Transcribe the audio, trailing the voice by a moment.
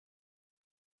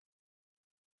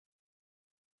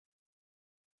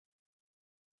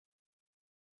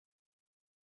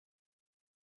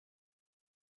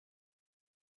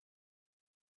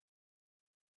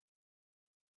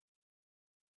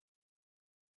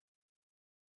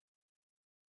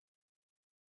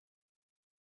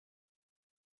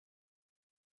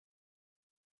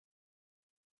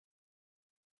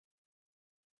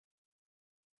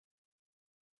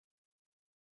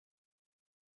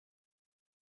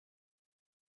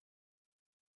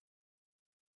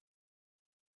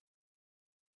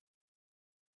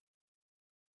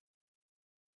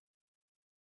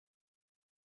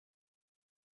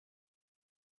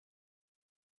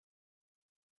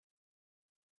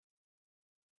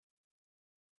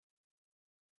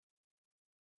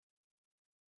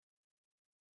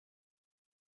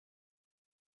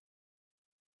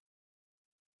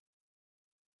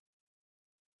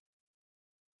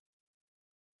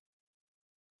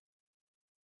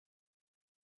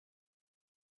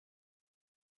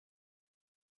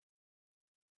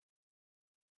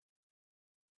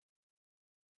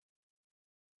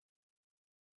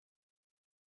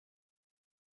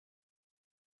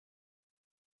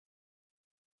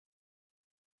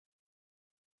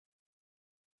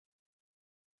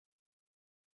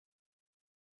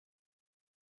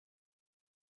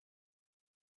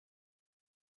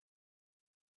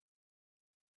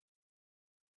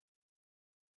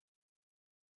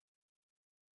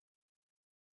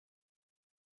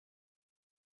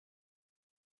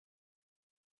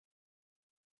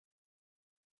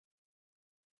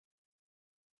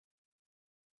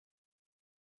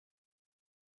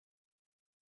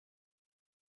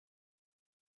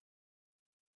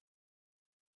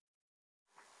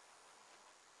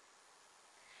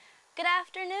Good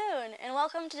afternoon, and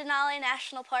welcome to Denali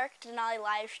National Park Denali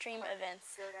live stream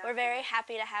events. We're very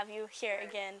happy to have you here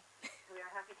again. We are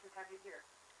happy to have you here.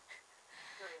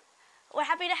 We're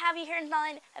happy to have you here in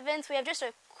Denali events. We have just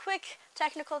a quick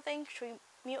technical thing. Should we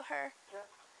mute her? Just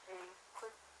a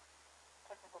quick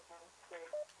technical thing.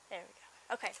 There we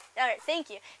go. Okay. All right. Thank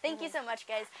you. Thank you so much,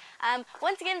 guys.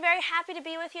 Once again, very happy to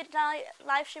be with you at Denali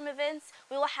live stream events.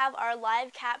 We will have our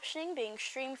live captioning being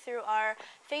streamed through our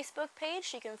Facebook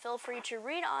page. You can feel free to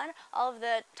read on all of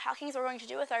the talkings we're going to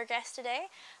do with our guests today.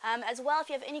 As well, if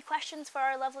you have any questions for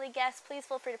our lovely guests, please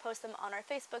feel free to post them on our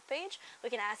Facebook page. We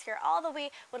can ask her all that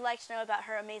we would like to know about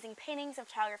her amazing paintings and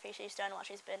photography she's done while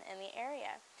she's been in the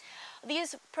area.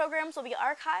 These programs will be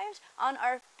archived on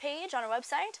our page, on our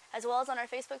website, as well as on our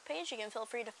Facebook page. You can feel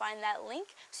free to find that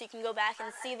link so you can go back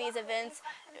and see these events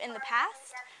in the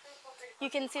past.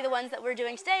 You can see the ones that we're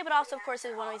doing today, but also, of course,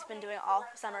 the one we've been doing all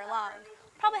summer long.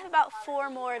 Probably have about 4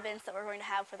 more events that we're going to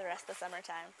have for the rest of the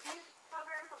summertime. These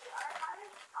programs will be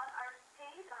archived on our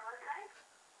page, on our website.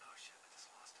 Oh shit, I just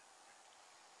lost it.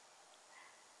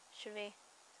 Should we?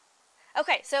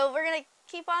 Okay, so we're going to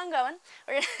keep on going.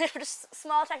 We're just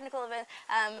small technical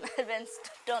events.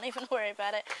 Don't even worry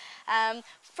about it.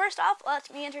 First off, let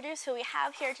me introduce who we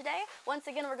have here today. Once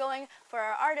again, we're going for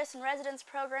our Artist in Residence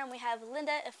program. We have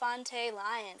Linda Infante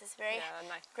Lyons. It's very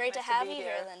great to have you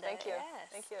here, Linda. Thank you. Yes.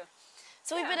 Thank you.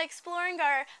 So we've been exploring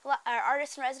our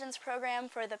Artist in Residence program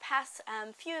for the past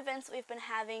few events that we've been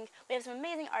having. We have some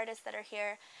amazing artists that are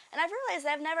here. And I've realized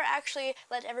that I've never actually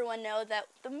let everyone know that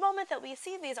the moment that we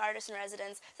see these artists in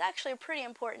residence is actually a pretty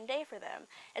important day for them.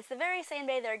 It's the very same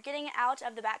day they're getting out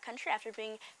of the backcountry after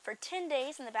being for 10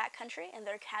 days in the backcountry in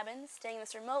their cabins, staying in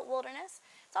this remote wilderness.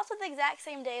 It's also the exact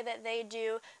same day that they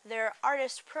do their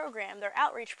artist program, their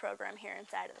outreach program here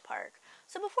inside of the park.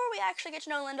 So before we actually get to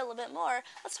know Linda a little bit more,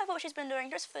 let's talk about what she's been doing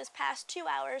just for this past 2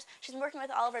 hours. She's been working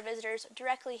with all of our visitors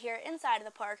directly here inside of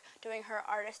the park doing her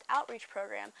artist outreach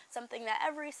program, something that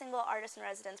every single artist in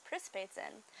residence participates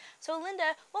in. So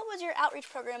Linda, what was your outreach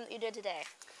program that you did today?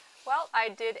 Well, I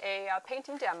did a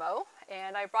painting demo,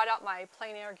 and I brought out my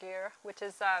plein air gear, which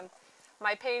is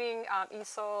my painting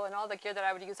easel and all the gear that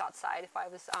I would use outside if I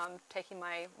was taking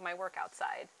my work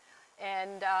outside.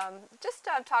 And just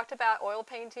talked about oil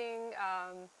painting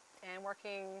and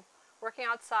working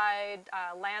outside,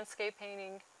 landscape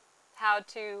painting, how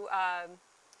to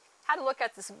look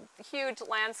at this huge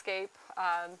landscape,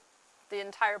 the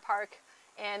entire park,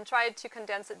 and tried to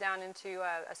condense it down into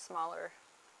a smaller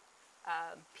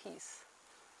piece.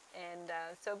 And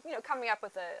so, you know, coming up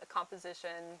with a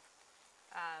composition,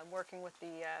 working with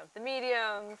the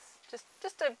mediums,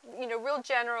 just a real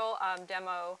general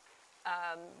demo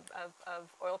of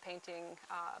oil painting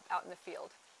out in the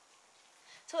field.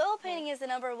 So oil painting is the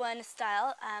 #1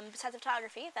 style, besides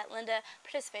photography, that Linda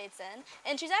participates in.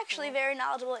 And she's actually very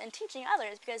knowledgeable in teaching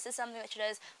others because this is something that she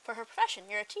does for her profession.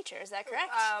 You're a teacher, is that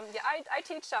correct? Yeah, I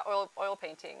teach oil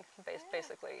painting,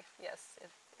 basically, yes,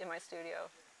 in my studio.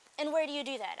 And where do you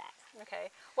do that at?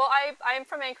 Okay. Well, I'm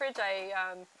from Anchorage. I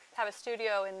have a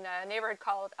studio in a neighborhood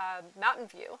called Mountain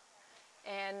View.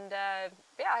 And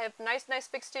yeah, I have a nice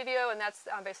big studio, and that's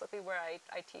basically where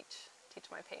I teach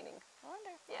my painting.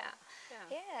 Wonderful. Yeah.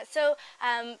 So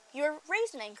you're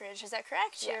raised in Anchorage, is that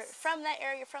correct? Yes. You're from that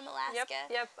area, from Alaska?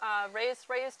 Yep.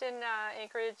 Raised in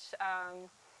Anchorage.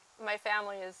 My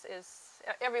family is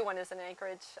everyone is in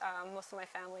Anchorage. Most of my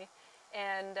family,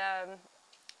 and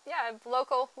yeah,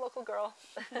 local girl.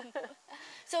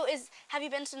 So have you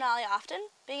been to Denali often?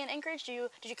 Being in Anchorage, did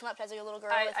you come up as a little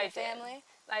girl with your family?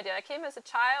 I did. I came as a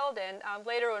child, and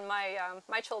later when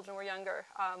my children were younger,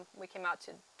 we came out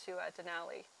to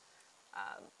Denali.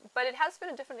 But it has been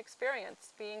a different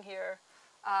experience being here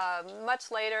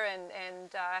much later,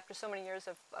 and after so many years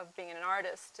of being an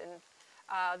artist. And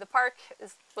the park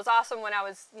was awesome when I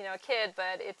was a kid,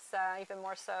 but it's even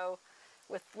more so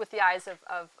with the eyes of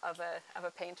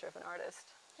a painter, of an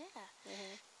artist. Yeah.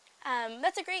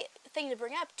 That's a great thing to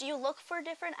bring up. Do you look for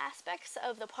different aspects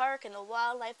of the park and the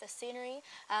wildlife, the scenery,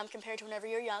 compared to whenever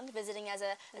you're young, visiting as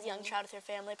a young child with your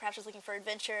family, perhaps just looking for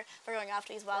adventure, for going off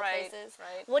to these wild places?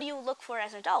 Right. What do you look for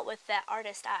as an adult with that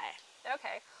artist eye?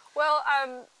 Okay. Well,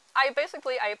 I'm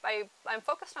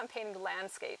focused on painting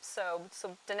landscapes. So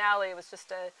Denali was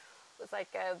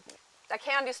like a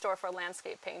candy store for a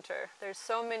landscape painter. There's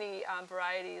so many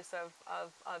varieties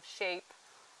of shape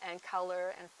and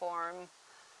color and form.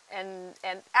 And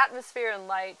atmosphere and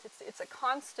light, it's a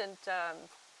constant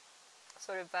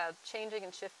sort of changing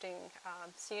and shifting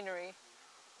scenery,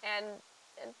 and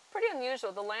pretty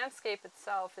unusual. The landscape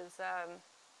itself is,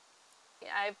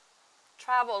 I've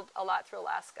traveled a lot through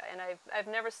Alaska, and I've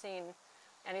never seen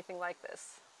anything like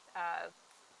this.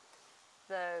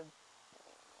 the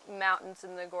mountains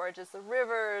and the gorges, the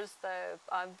rivers, the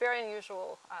very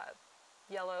unusual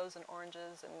yellows and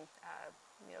oranges, and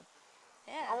you know,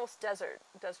 Yeah. almost desert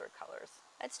colors.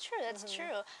 That's true. That's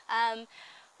true.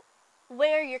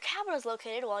 Where your cabin was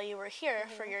located while you were here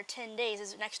for your 10 days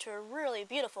is next to a really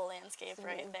beautiful landscape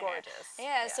right there. Gorgeous.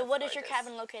 Yeah. So it's what is your gorgeous.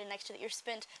 cabin located next to that you're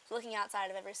spent looking outside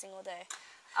of every single day?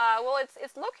 Well,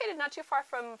 it's located not too far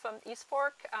from East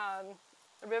Fork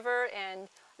River, and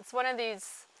it's one of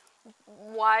these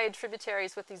wide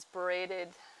tributaries with these braided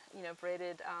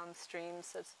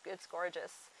streams. It's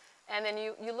gorgeous. And then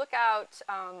you look out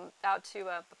to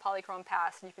the Polychrome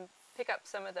Pass, and you can pick up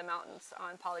some of the mountains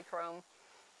on Polychrome.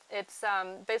 It's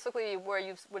basically where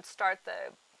you would start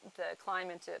the climb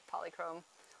into Polychrome.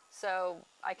 So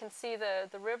I can see the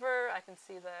river, I can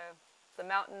see the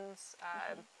mountains,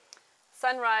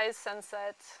 sunrise,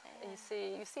 sunset. Yeah.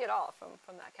 You see it all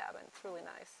from that cabin. It's really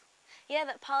nice. Yeah,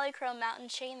 that Polychrome mountain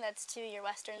chain that's to your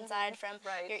western side from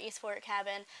Right. your East Fork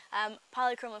cabin.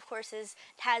 Polychrome, of course,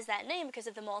 has that name because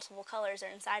of the multiple colors that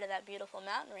are inside of that beautiful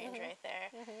mountain range right there.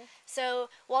 So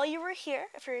while you were here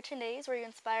for your 10 days, were you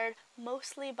inspired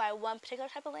mostly by one particular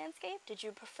type of landscape? Did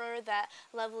you prefer that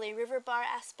lovely river bar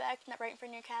aspect right in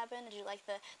front of your cabin? Did you like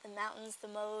the mountains the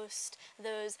most?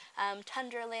 Those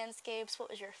tundra landscapes? What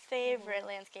was your favorite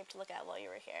landscape to look at while you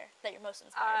were here that you're most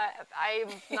inspired by?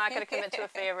 I'm not going to commit to a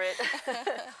favorite.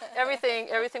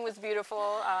 everything was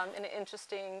beautiful and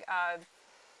interesting.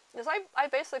 Because I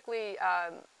basically,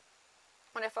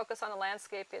 when I focus on a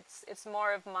landscape, it's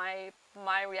more of my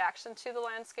reaction to the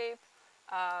landscape.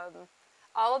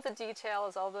 All of the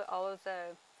details, all of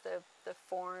the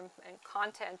form and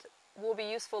content will be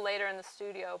useful later in the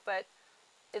studio, but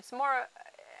it's more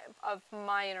of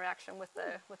my interaction with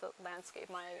the landscape,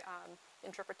 my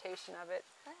interpretation of it.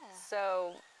 Ah.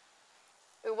 So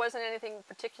it wasn't anything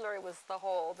particular. It was the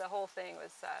whole thing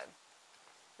was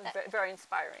very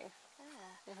inspiring.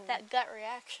 That gut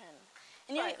reaction.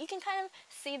 And Right. you can kind of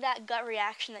see that gut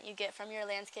reaction that you get from your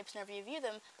landscapes whenever you view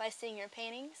them by seeing your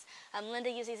paintings. Linda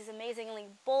uses these amazingly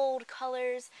bold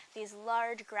colors, these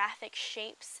large graphic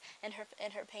shapes in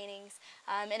her paintings,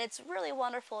 and it's really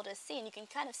wonderful to see. And you can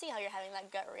kind of see how you're having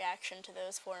that gut reaction to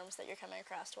those forms that you're coming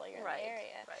across while you're in the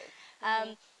area.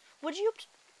 Right. Would you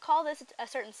call this a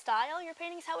certain style, your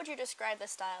paintings? How would you describe the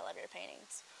style of your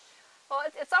paintings? Well,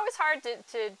 it's always hard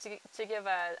to give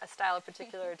a style of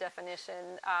particular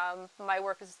definition. My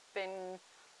work has been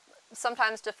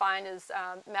sometimes defined as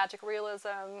magic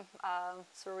realism,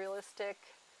 surrealistic.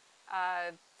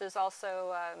 There's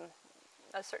also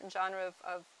a certain genre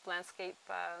of landscape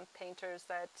painters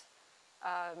that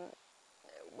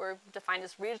were defined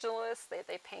as regionalists.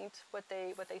 They paint what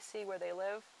they see where they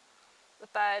live.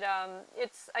 But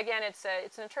it's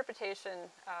an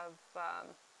interpretation of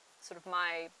sort of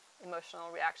my emotional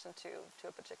reaction to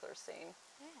a particular scene.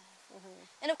 Yeah.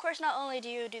 And of course, not only do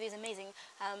you do these amazing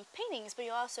paintings, but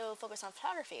you also focus on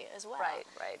photography as well.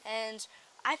 Right. And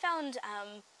I found,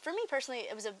 for me personally,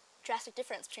 it was a drastic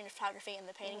difference between your photography and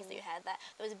the paintings that you had. That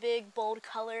those big, bold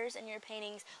colors in your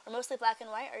paintings were mostly black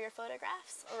and white, or your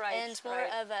photographs, Right. and more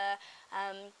of a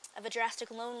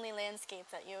drastic, lonely landscape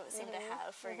that you seem to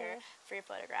have for your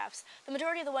photographs. The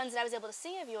majority of the ones that I was able to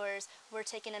see of yours were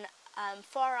taken in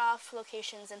far-off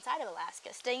locations inside of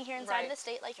Alaska, staying here inside of the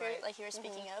state, like you were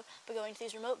speaking of, but going to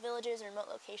these remote villages and remote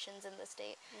locations in the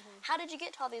state. How did you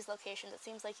get to all these locations? It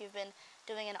seems like you've been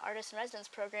doing an artist in residence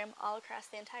program all across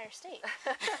the entire state.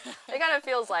 It kind of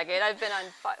feels like it. I've been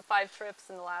on 5 trips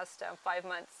in the last 5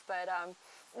 months, but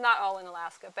not all in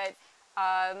Alaska. But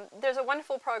there's a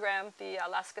wonderful program. The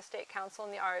Alaska State Council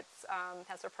on the Arts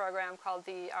has a program called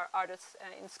the Artists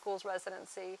in Schools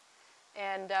Residency.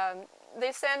 And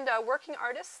they send working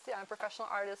artists, professional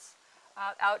artists,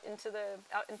 out into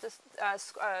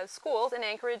schools in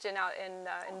Anchorage and out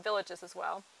in villages as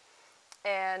well.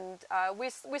 And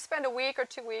we spend a week or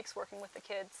 2 weeks working with the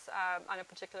kids on a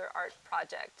particular art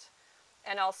project.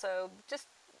 And also just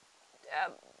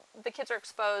the kids are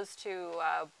exposed to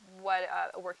what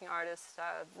a working artist's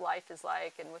life is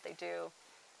like and what they do.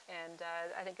 And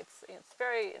I think it's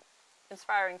very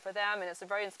inspiring for them, and it's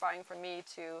very inspiring for me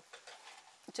to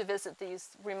visit these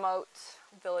remote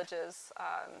villages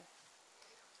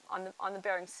on the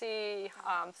Bering Sea,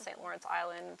 St. Lawrence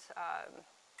Island,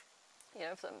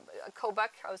 Kobuk.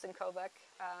 I was in Kobuk,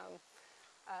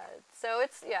 so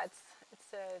it's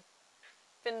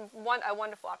been a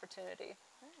wonderful opportunity.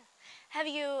 Have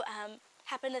you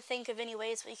happened to think of any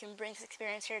ways that you can bring this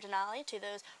experience here to Denali, to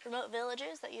those remote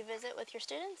villages that you visit with your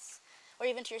students, or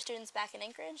even to your students back in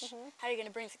Anchorage? How are you going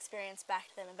to bring this experience back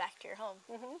to them and back to your home?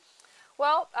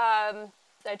 Well,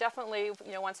 I definitely,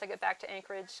 once I get back to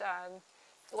Anchorage,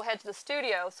 we'll head to the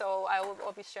studio. So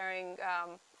I'll be sharing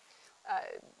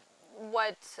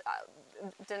what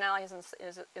Denali has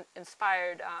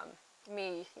inspired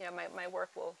me. My work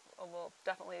will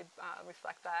definitely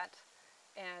reflect that.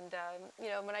 And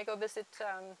when I go visit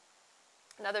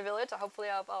another village, hopefully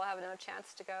I'll have another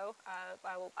chance to go.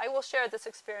 I will share this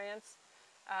experience,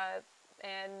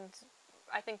 and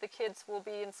I think the kids will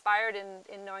be inspired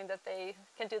in knowing that they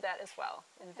can do that as well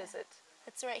and visit.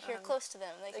 It's right here close to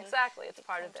them. They can, exactly, it's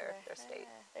part of their state.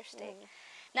 Their state.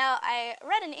 Now, I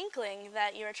read an inkling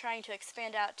that you were trying to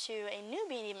expand out to a new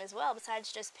medium as well,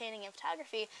 besides just painting and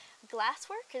photography.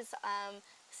 Glasswork is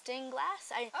stained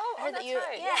glass. I heard that that's you,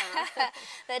 right. Yeah,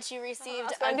 that you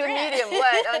received a a new grant. medium.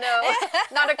 What? Oh no,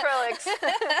 not acrylics.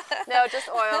 No, just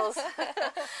oils.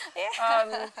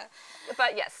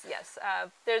 But yes.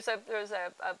 There's a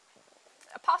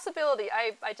possibility.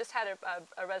 I just had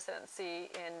a residency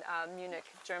in Munich,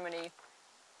 Germany.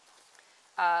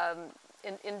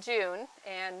 In June,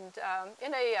 and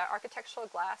in a architectural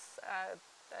glass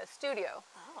studio.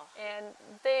 Oh. And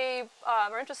they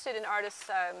are interested in artists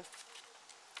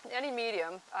in any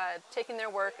medium, taking their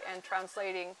work and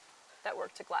translating that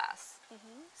work to glass.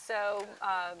 So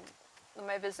on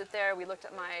my visit there, we looked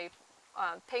at my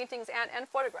paintings and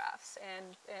photographs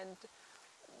and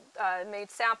made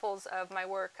samples of my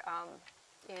work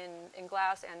in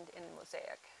glass and in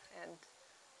mosaic. And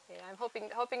I'm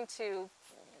hoping to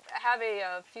have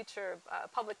a future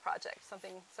public project,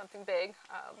 something big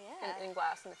in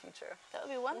glass in the future. That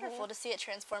would be wonderful to see it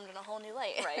transformed in a whole new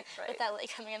light. Right. With that light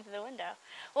coming in through the window.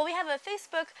 Well, we have a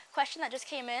Facebook question that just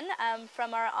came in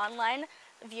from our online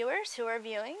viewers who are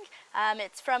viewing.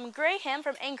 It's from Graham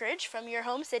from Anchorage, from your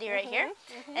home city right here.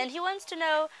 And he wants to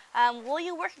know, will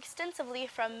you work extensively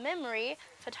from memory,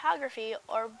 photography,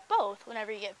 or both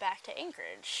whenever you get back to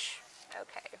Anchorage?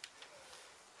 Okay.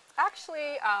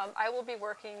 Actually, I will be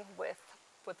working with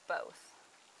both.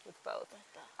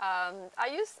 I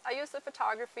use the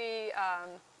photography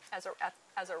as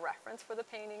a reference for the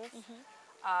paintings,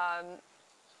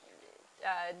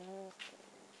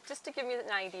 just to give me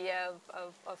an idea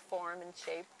of form and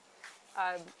shape.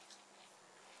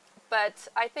 But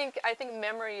I think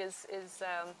memory is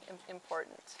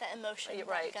important. That emotion.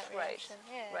 Right. That gut reaction.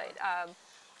 Yeah. Right.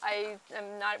 I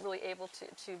am not really able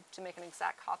to make an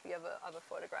exact copy of a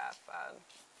photograph.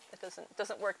 It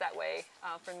doesn't work that way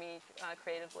for me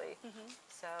creatively.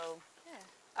 So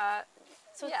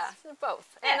yeah,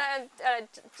 both. And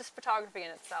just photography in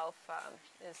itself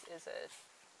is a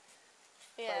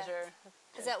pleasure.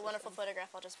 Is that wonderful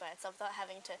photograph all just by itself without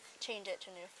having to change it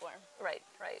to new form? Right.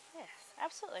 Yes,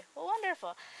 absolutely. Well,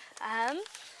 wonderful.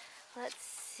 Let's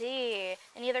see.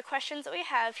 Any other questions that we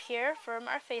have here from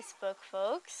our Facebook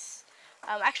folks?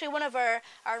 Actually, one of our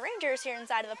rangers here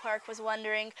inside of the park was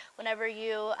wondering, whenever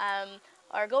you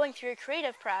are going through your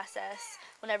creative process,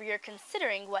 whenever you're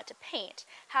considering what to paint,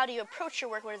 how do you approach your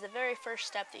work? What is the very first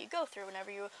step that you go through whenever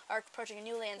you are approaching a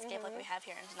new landscape like we have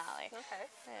here in Denali? Okay.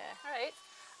 Yeah. All right.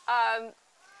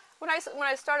 When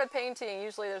I started painting,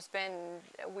 usually there's been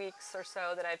weeks or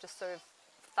so that I've just sort of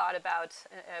thought about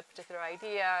a particular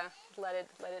idea, let it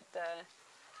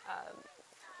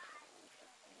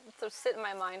sort of sit in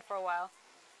my mind for a while,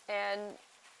 and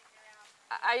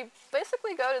I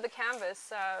basically go to the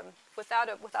canvas without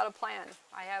a plan.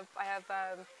 I have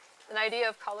an idea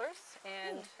of colors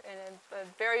and a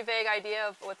very vague idea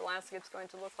of what the landscape's going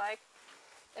to look like,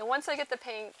 and once I get the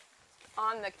paint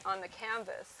on the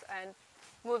canvas and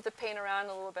move the paint around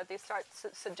a little bit, they start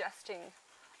suggesting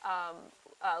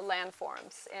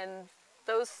landforms, and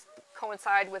those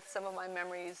coincide with some of my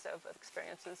memories of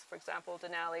experiences. For example,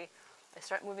 Denali, I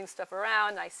start moving stuff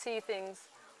around, I see things,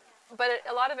 but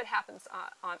a lot of it happens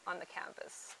on the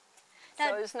canvas.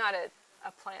 So it's not a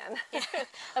plan. Yeah.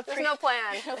 There's no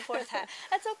plan. For that.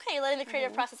 That's okay, letting the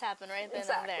creative process happen right then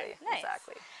and there. Nice.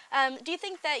 Exactly. Do you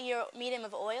think that your medium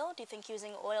of oil, do you think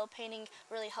using oil painting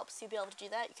really helps you be able to do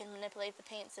that? You can manipulate the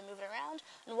paints and move it around?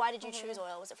 And why did you choose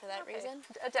oil? Was it for that reason?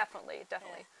 Definitely. Yeah.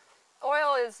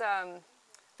 Oil is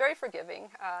very forgiving,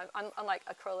 unlike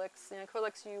acrylics.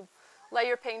 Acrylics, you lay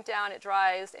your paint down, it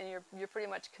dries, and you're pretty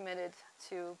much committed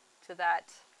to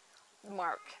that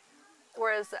mark.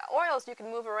 Whereas oils, you can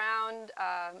move around,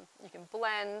 you can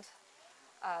blend,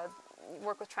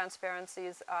 work with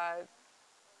transparencies,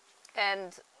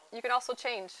 and you can also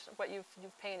change what you've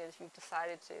painted. If you've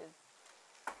decided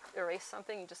to erase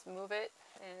something, you just move it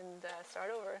and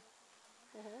start over.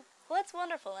 Well, that's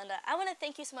wonderful, Linda. I want to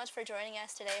thank you so much for joining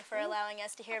us today, for allowing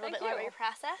us to hear a little bit more about your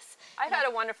process. I've had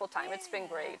a wonderful time. It's been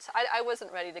great. I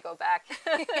wasn't ready to go back.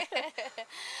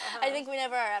 I think we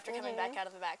never are after coming back out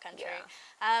of the backcountry.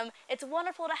 It's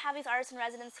wonderful to have these artists in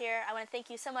residence here. I want to thank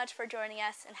you so much for joining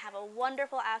us and have a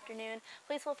wonderful afternoon.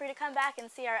 Please feel free to come back and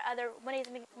see our other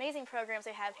amazing programs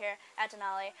we have here at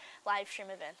Denali live stream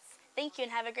events. Thank you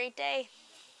and have a great day.